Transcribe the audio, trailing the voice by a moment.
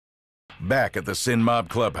Back at the Sin Mob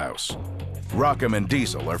Clubhouse, Rock'em and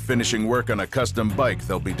Diesel are finishing work on a custom bike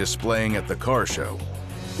they'll be displaying at the car show.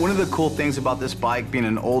 One of the cool things about this bike, being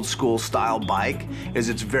an old school style bike, is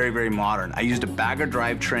it's very, very modern. I used a bagger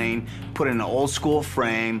drivetrain, put in an old school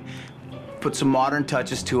frame, put some modern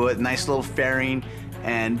touches to it, nice little fairing,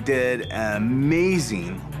 and did an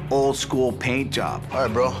amazing old school paint job. All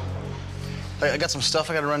right, bro. I got some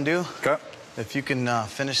stuff I gotta run do. Okay. If you can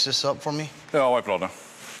finish this up for me. Yeah, I'll wipe it all down.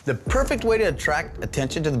 The perfect way to attract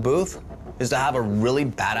attention to the booth is to have a really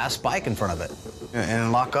badass bike in front of it.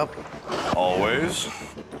 And lock up. Always.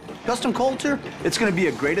 Custom Culture, it's gonna be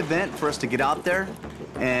a great event for us to get out there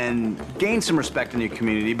and gain some respect in your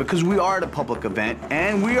community, because we are at a public event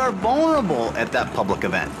and we are vulnerable at that public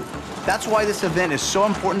event. That's why this event is so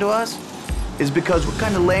important to us, is because we're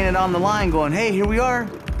kind of laying it on the line going, hey, here we are,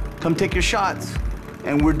 come take your shots.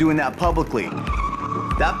 And we're doing that publicly.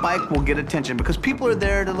 That bike will get attention because people are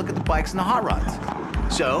there to look at the bikes and the hot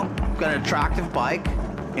rods. So, we've got an attractive bike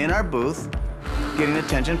in our booth, getting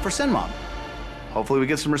attention for Sin Mob. Hopefully we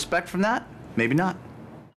get some respect from that, maybe not.